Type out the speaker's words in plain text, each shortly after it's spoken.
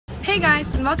Hey guys,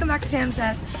 and welcome back to Sam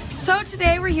Says. So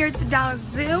today we're here at the Dallas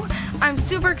Zoo. I'm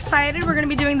super excited. We're going to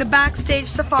be doing the Backstage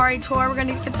safari tour. We're going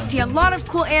to get to see a lot of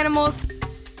cool animals,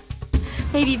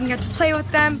 maybe even get to play with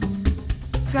them.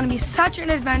 It's going to be such an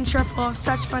adventure full of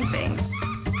such fun things.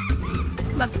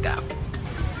 Let's go.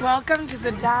 Welcome to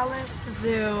the Dallas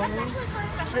Zoo.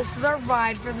 This is our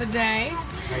ride for the day.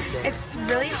 It's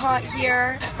really hot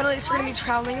here, but at least we're going to be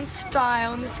traveling in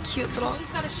style in this cute little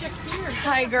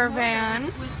tiger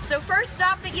van. So first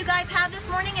stop that you guys have this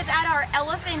morning is at our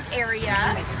elephant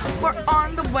area. We're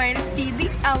on the way to feed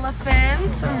the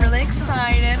elephants. I'm really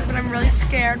excited, but I'm really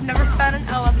scared. I've never fed an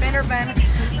elephant or been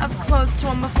up close to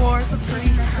one before, so it's going to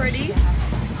be pretty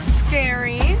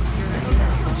scary.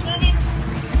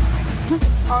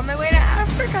 On my way to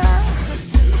Africa.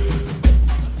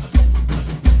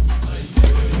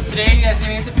 Today you guys are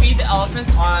going to get to feed the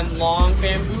elephants on long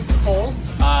bamboo poles.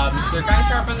 So they're kind of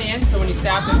sharp on the end, so when you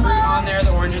stab the fruit on there,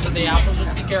 the oranges or the apples,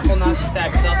 just be careful not to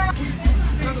stab yourself.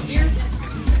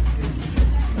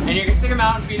 And you're going to stick them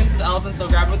out and feed them to the elephants. They'll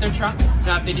grab it with their trunk.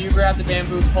 Now if they do grab the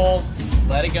bamboo pole,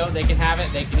 let it go. They can have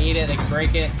it, they can eat it, they can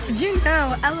break it. Did you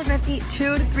know elephants eat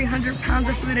 200 to 300 pounds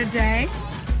of food a day?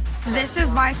 This is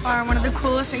by far one of the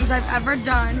coolest things I've ever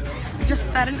done. Just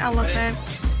fed an elephant.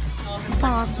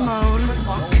 Boss mode.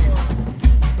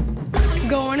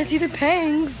 Going to see the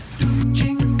pangs. How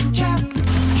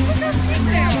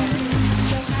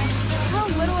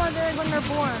little are they when they're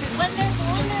born? When they're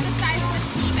born, they're the size of a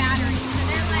C battery. So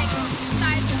they're like the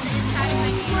size of the inside of my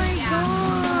hand. Oh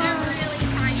my God. They're really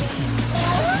tiny.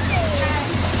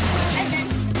 And then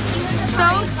she was So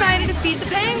excited to feed the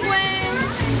penguin.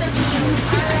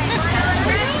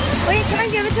 Wait, can I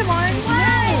give it to one?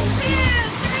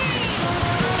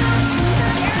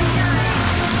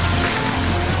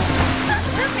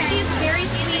 She's very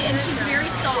sweet and she's very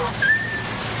soft.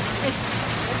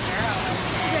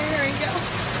 There we go.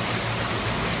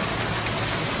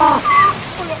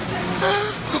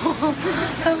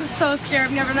 That was so scary.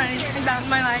 I've never done anything like that in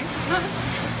my life.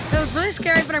 It was really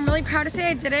scary, but I'm really proud to say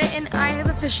I did it, and I have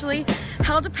officially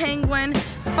held a penguin.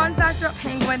 Fun fact about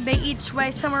penguin, they each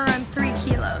weigh somewhere around 3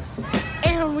 kilos.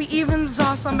 And we even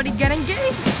saw somebody get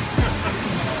engaged.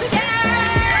 Yay!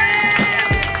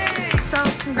 So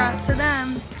congrats to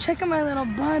them. Check out my little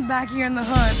bud back here in the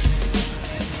hood.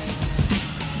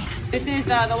 This is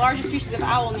the largest species of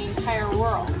owl in the entire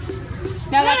world.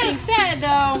 Now that being said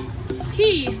though,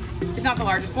 he is not the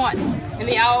largest one. In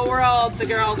the owl world, the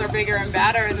girls are bigger and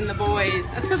badder than the boys.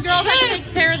 That's because girls have to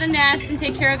take care of the nest and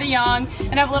take care of the young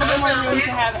and have a little bit more room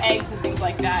to have eggs and things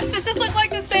like that. Does this look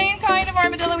like the same kind of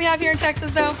armadillo we have here in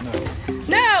Texas though?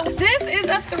 No, this is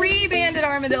a 3-banded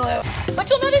armadillo. But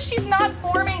you'll notice she's not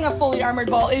forming a fully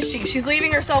armored ball, is she? She's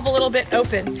leaving herself a little bit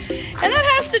open. And that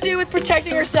has to do with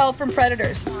protecting herself from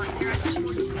predators.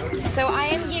 So I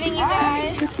am giving you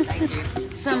guys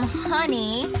some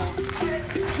honey.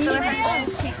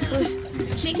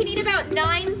 She can eat about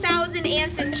 9,000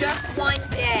 ants in just one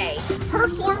day. Her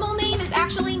formal name is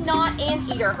actually not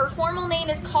anteater. Her formal name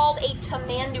is called a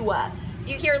tamandua. If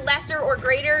you hear lesser or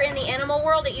greater in the animal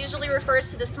world, it usually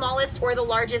refers to the smallest or the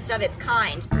largest of its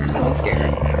kind. I'm so scared.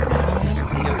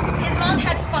 His mom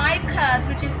had 5 cubs,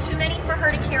 which is too many for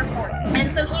her to care for.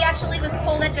 And so he actually was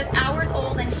pulled at just hours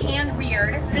old and hand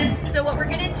reared. So what we're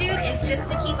gonna do is just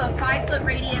to keep a 5-foot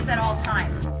radius at all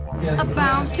times.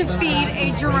 About to feed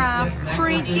a giraffe,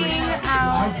 freaking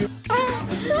out.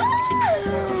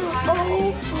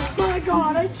 Oh my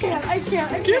God, I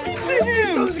can't. Give me to him.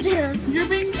 I'm so scared. You're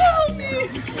being healthy!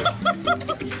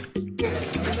 Get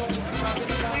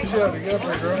up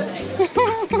there, girl.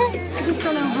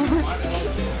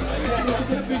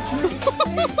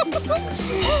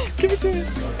 Give it to him.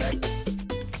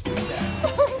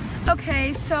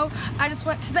 Okay, so I just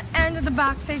went to the end of the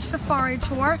Backstage safari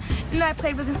tour, and I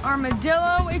played with an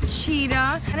armadillo, a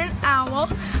cheetah, and an owl.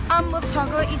 Let's talk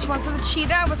about each one. So the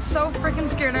cheetah, I was so freaking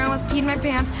scared. I almost peed my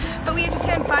pants, but we had to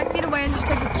stand 5 feet away and just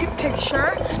take a cute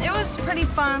picture. It was pretty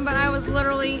fun, but I was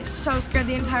literally so scared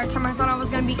the entire time. I thought I was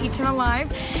gonna be eaten alive.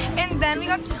 And then we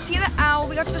got to see the owl.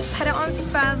 We got to just pet it on its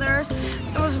feathers.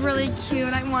 It was really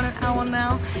cute. I want an owl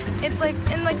now. It's like,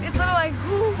 it's sort of like,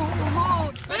 whoo, whoo.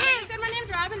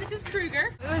 Robin, this is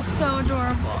Kruger. It was so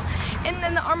adorable. And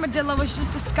then the armadillo was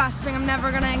just disgusting. I'm never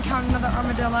gonna encounter another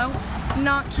armadillo.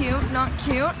 Not cute, not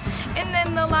cute. And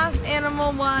then the last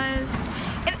animal was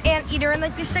an anteater, and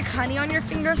like they stick honey on your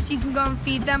fingers so you can go and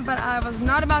feed them, but I was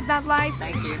not about that life.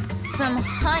 Thank you. Some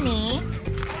honey.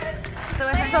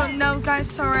 So no guys,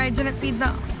 sorry, I didn't feed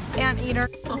the anteater.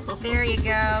 There you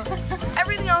go.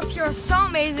 Everything else here was so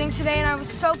amazing today, and I was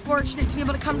so fortunate to be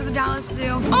able to come to the Dallas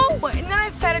Zoo. Oh, and then I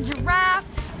fed a giraffe,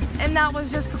 and that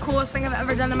was just the coolest thing I've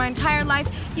ever done in my entire life.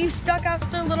 You stuck out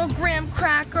the little graham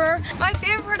cracker. My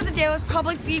favorite part of the day was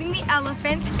probably feeding the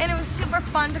elephant, and it was super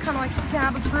fun to kind of like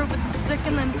stab a fruit with a stick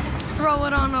and then throw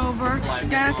it on over.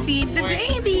 Gotta feed the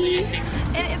baby.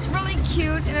 And it's really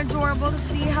cute and adorable to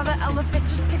see how the elephant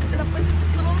just picks it up with its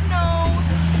little nose,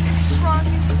 its trunk,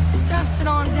 and just stuffs it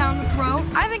on down the throat.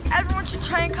 I think everyone should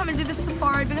try and come and do this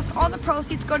safari because all the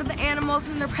proceeds go to the animals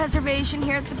and their preservation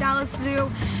here at the Dallas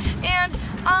Zoo. And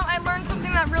I learned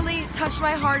something that really touched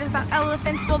my heart is that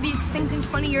elephants will be extinct in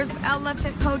 20 years if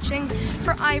elephant poaching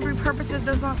for ivory purposes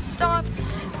does not stop.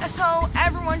 So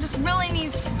everyone just really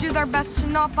needs to do their best to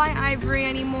not buy ivory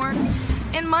anymore.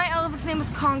 And my elephant's name is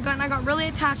Conga, and I got really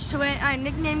attached to it. I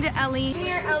nicknamed it Ellie.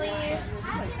 Here, Ellie.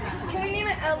 Can we name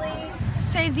it Ellie?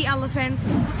 Save the elephants.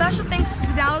 Special thanks to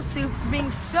the Dallas Zoo for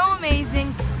being so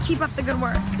amazing. Keep up the good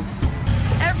work.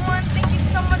 Everyone, thank you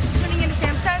so much for tuning in to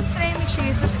Sam Says today. Make sure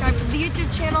you subscribe to the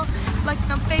YouTube channel, like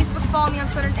me on Facebook, follow me on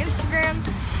Twitter and Instagram,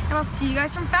 and I'll see you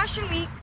guys from Fashion Week.